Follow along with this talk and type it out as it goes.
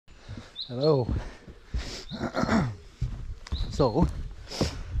Hello. So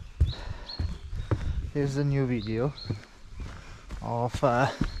here's a new video of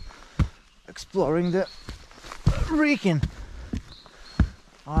exploring the Wrekin.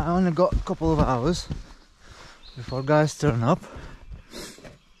 I only got a couple of hours before guys turn up,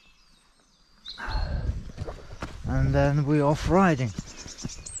 and then we're off riding.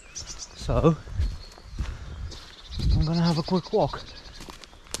 So I'm gonna have a quick walk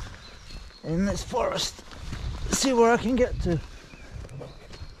in this forest, see where I can get to.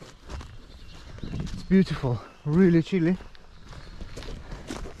 It's beautiful, really chilly,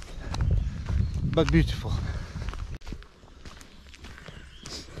 but beautiful.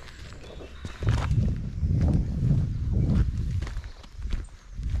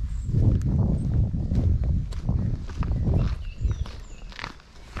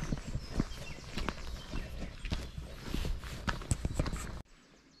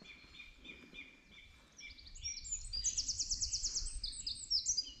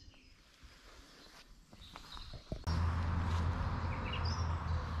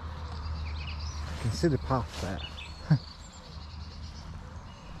 You can see the path there.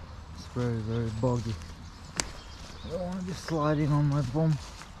 It's very boggy. I don't want to be sliding on my bum.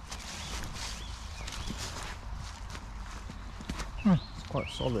 It's quite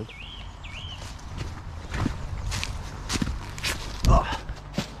solid.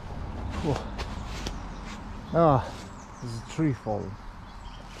 There's a tree falling.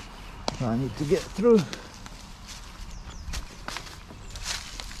 I need to get through.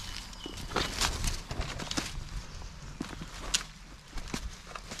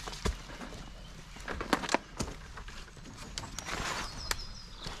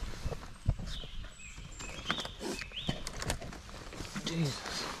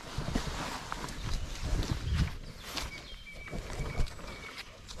 Jesus.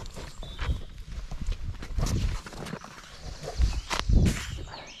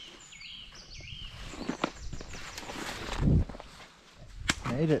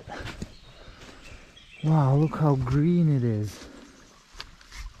 Made it. Wow, look how green it is.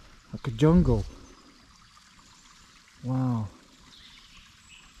 Like a jungle. Wow.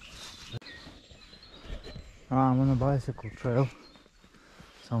 I'm on a bicycle trail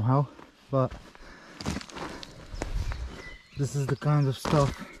somehow, but this is the kind of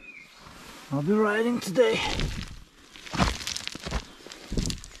stuff I'll be riding today.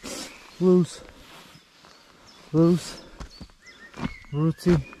 Loose,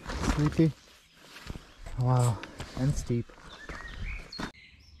 rooty, sleepy, wow, and steep.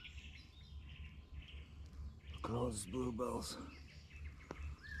 Look at all those bluebells.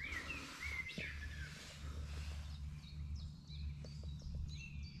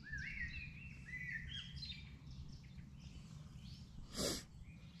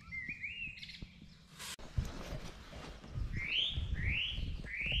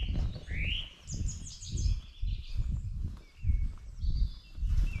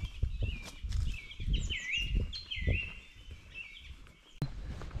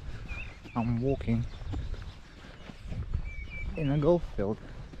 I'm walking in a golf field.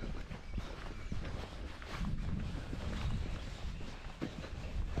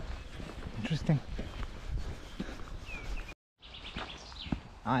 Interesting.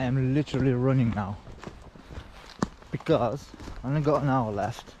 I am literally running now because I only got an hour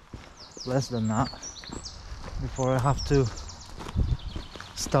left, less than that, before I have to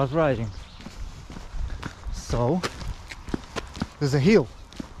start riding. So there's a hill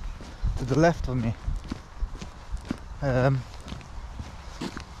to the left of me, and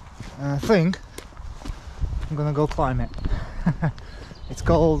I think I'm gonna go climb it. It's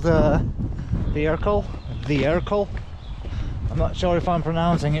called the Erkel. I'm not sure if I'm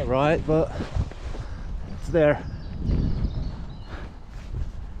pronouncing it right, but it's there.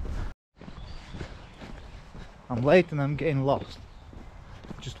 I'm late and I'm getting lost.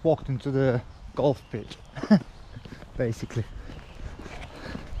 Just walked into the golf pitch, basically.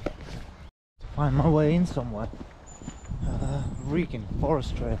 Find my way in somewhere. Wrekin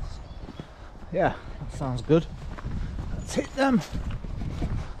forest trails. Yeah, that sounds good. Let's hit them.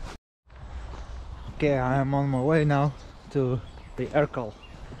 Okay, I am on my way now to the Erkel,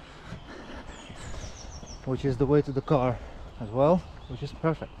 which is the way to the car as well, which is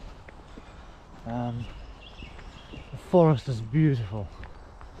perfect. The forest is beautiful.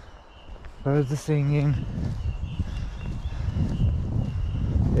 Birds are singing.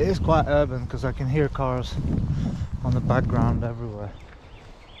 It is quite urban because I can hear cars on the background everywhere,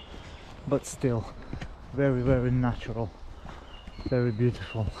 but still very natural, very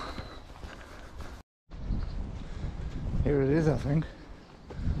beautiful. Here it is, I think.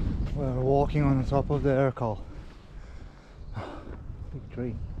 We're walking on the top of the Ercol. Big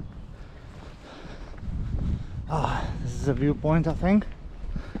tree. Ah, this is a viewpoint, I think.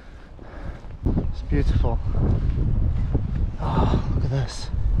 It's beautiful. Ah, look at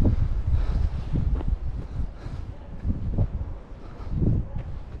this.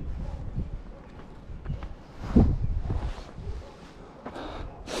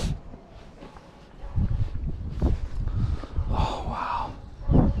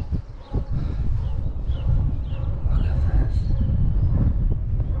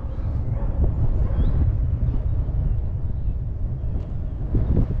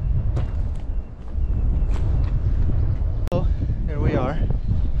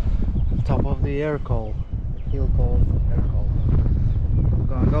 Top of the Ercol, hill called Ercol. We're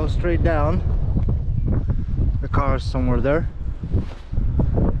gonna go straight down. The car is somewhere there,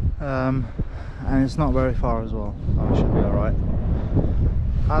 and it's not very far as well. So I should be all right.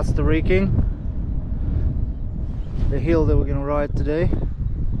 That's the Wrekin, the hill that we're gonna ride today.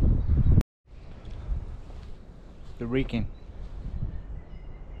 The Wrekin.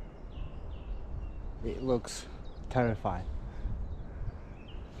 It looks terrifying.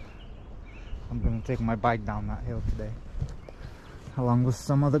 I'm gonna take my bike down that hill today, along with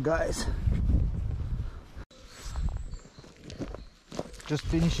some other guys. Just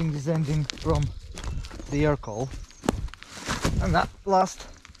finishing descending from the Ercol, and that last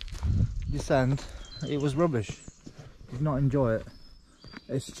descent, it was rubbish. Did not enjoy it.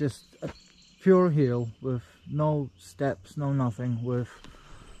 It's just a pure hill with no steps, no nothing, with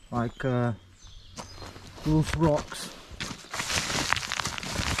like loose rocks.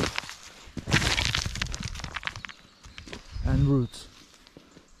 And roots.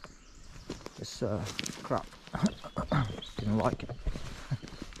 It's crap. Didn't like it.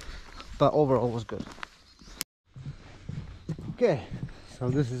 But overall was good. Okay, so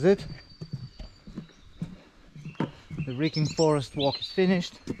this is it. The Wrekin Forest walk is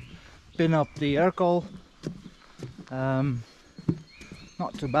finished. Been up the Ercol.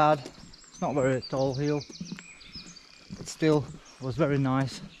 Not too bad. It's not very tall hill, but still was very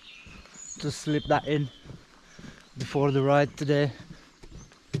nice to slip that in before the ride today.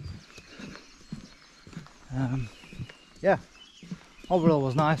 Yeah, overall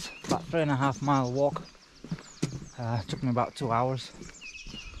was nice. About 3.5 mile walk. Took me about 2 hours,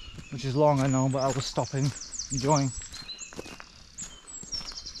 which is long, I know, but I was stopping, enjoying.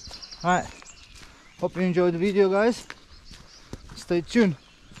 Alright, hope you enjoyed the video, guys. Stay tuned,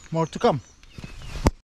 more to come.